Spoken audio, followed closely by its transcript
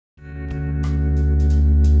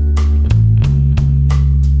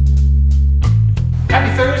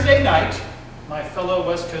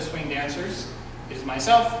West Coast swing dancers. It is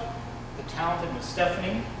myself, the talented Miss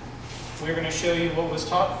Stephanie. We're going to show you what was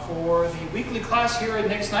taught for the weekly class here at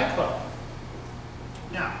Nick's Nightclub.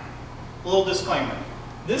 Now, a little disclaimer.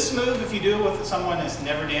 This move, if you do it with someone that's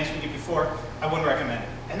never danced with you before, I wouldn't recommend it.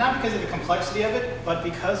 And not because of the complexity of it, but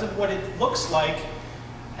because of what it looks like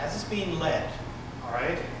as it's being led. All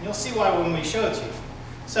right? And you'll see why when we show it to you.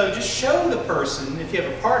 So just show the person, if you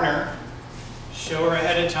have a partner, show her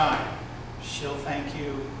ahead of time. She'll thank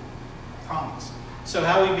you, I promise. So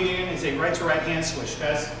how we begin is a right to right hand switch.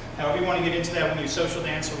 Guys, however you want to get into that when you social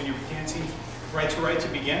dance or when you're dancing right to right to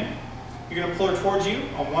begin. You're going to pull her towards you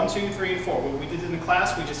on 1, 2, 3, and 4. What we did in the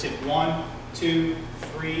class, we just did 1, 2,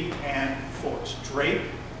 3, and 4. Just drape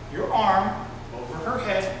your arm over her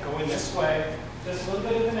head, going this way, just a little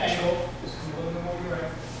bit of an angle, just come a little bit more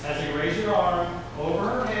direct. As you raise your arm over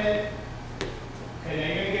her head, okay, now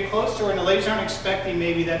you're going to get close to her, and the ladies aren't expecting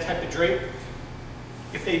maybe that type of drape.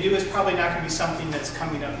 If they do, it's probably not going to be something that's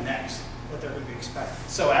coming up next, what they're going to be expecting.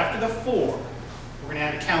 So after the 4, we're going to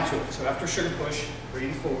add a count to it. So after sugar push, 3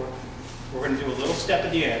 and 4, we're going to do a little step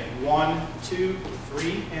at the end. 1, 2,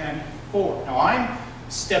 3, and 4. Now I'm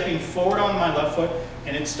stepping forward on my left foot,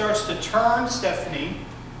 and it starts to turn Stephanie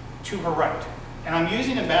to her right. And I'm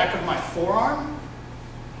using the back of my forearm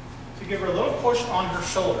to give her a little push on her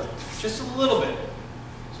shoulder, just a little bit.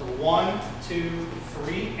 So 1, 2,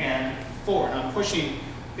 3, and 4. And I'm pushing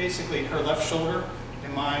basically her left shoulder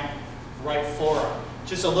and my right forearm.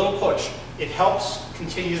 Just a little push. It helps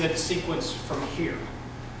continue that sequence from here.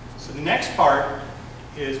 So the next part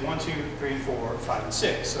is 1, 2, 3, and 4, 5, and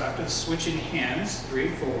 6. So after the switching hands, 3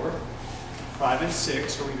 and 4, 5 and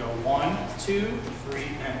 6, so we go 1, 2, 3,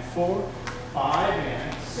 and 4, 5,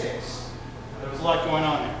 and 6. Now, there was a lot going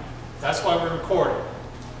on there. That's why we're recording.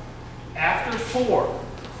 After 4,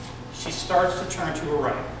 she starts to turn to her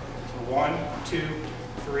right. So 1, 2,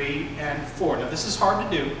 3, and 4. Now this is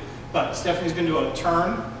hard to do, but Stephanie's going to do a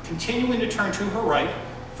turn, continuing to turn to her right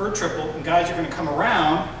for a triple, and guys are going to come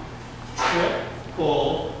around,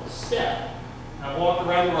 triple step. And I walk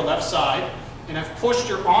around to her left side, and I've pushed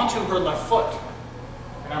her onto her left foot,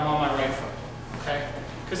 and I'm on my right foot, okay?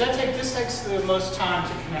 Because this takes the most time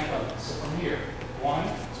to connect on this. So from here, 1,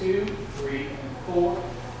 2, 3, and 4,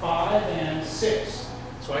 5, and 6.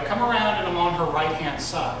 So I come around and I'm on her right-hand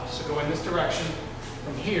side. So go in this direction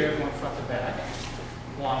from here, going front to back.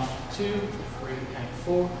 1, 2, 3, and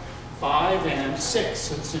 4, 5, and 6.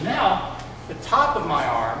 So now, the top of my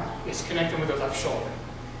arm is connecting with her left shoulder,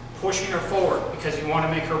 pushing her forward because you want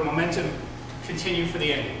to make her momentum continue for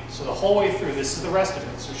the ending. So the whole way through, this is the rest of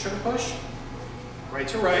it. So sugar push, right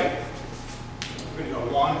to right. We're going to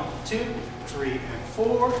go 1, 2, 3, and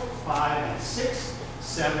 4, 5, and 6,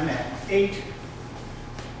 7, and 8,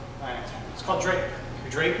 9, and 10. It's called drape.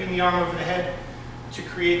 You're draping the arm over the head to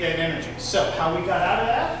create that energy. So how we got out of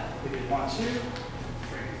that, we did 1, 2, 3,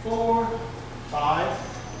 4,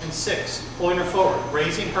 5, and 6. Pulling her forward,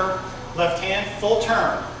 raising her left hand, full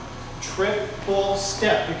turn, triple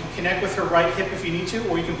step. You can connect with her right hip if you need to,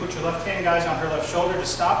 or you can put your left hand, guys, on her left shoulder to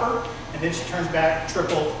stop her, and then she turns back,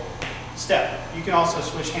 triple step. You can also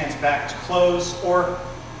switch hands back to close, or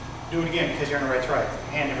do it again because you're in the right to right.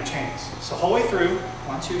 Hand never changes. So whole way through,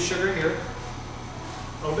 1, 2, sugar here,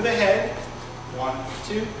 over the head, 1,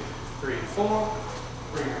 2, 3, 4,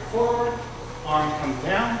 bring her forward, arm comes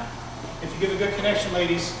down. If you give a good connection,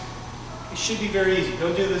 ladies, it should be very easy.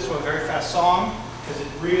 Don't do this with a very fast song, because it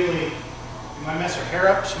really, you might mess her hair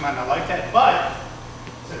up, she might not like that, but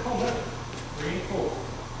it's a cool move. 3 and 4,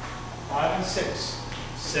 5 and 6,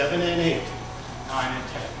 7 and 8, 9 and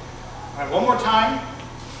 10. All right, one more time,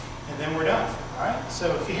 and then we're done. All right,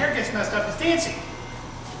 so if your hair gets messed up, it's dancing.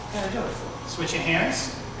 You gotta do it. Switching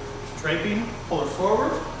hands, draping, pull her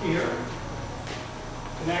forward, here,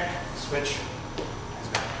 connect, switch.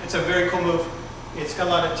 It's a very cool move. It's got a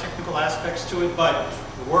lot of technical aspects to it, but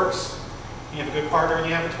it works. You have a good partner and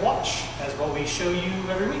you have it to watch, as what we show you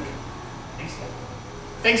every week. Thanks, guys.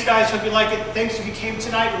 Thanks, guys. Hope you like it. Thanks if you came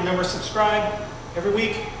tonight. Remember, subscribe every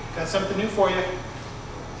week. Got something new for you.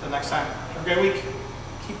 Until next time. Have a great week.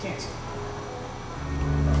 Keep dancing.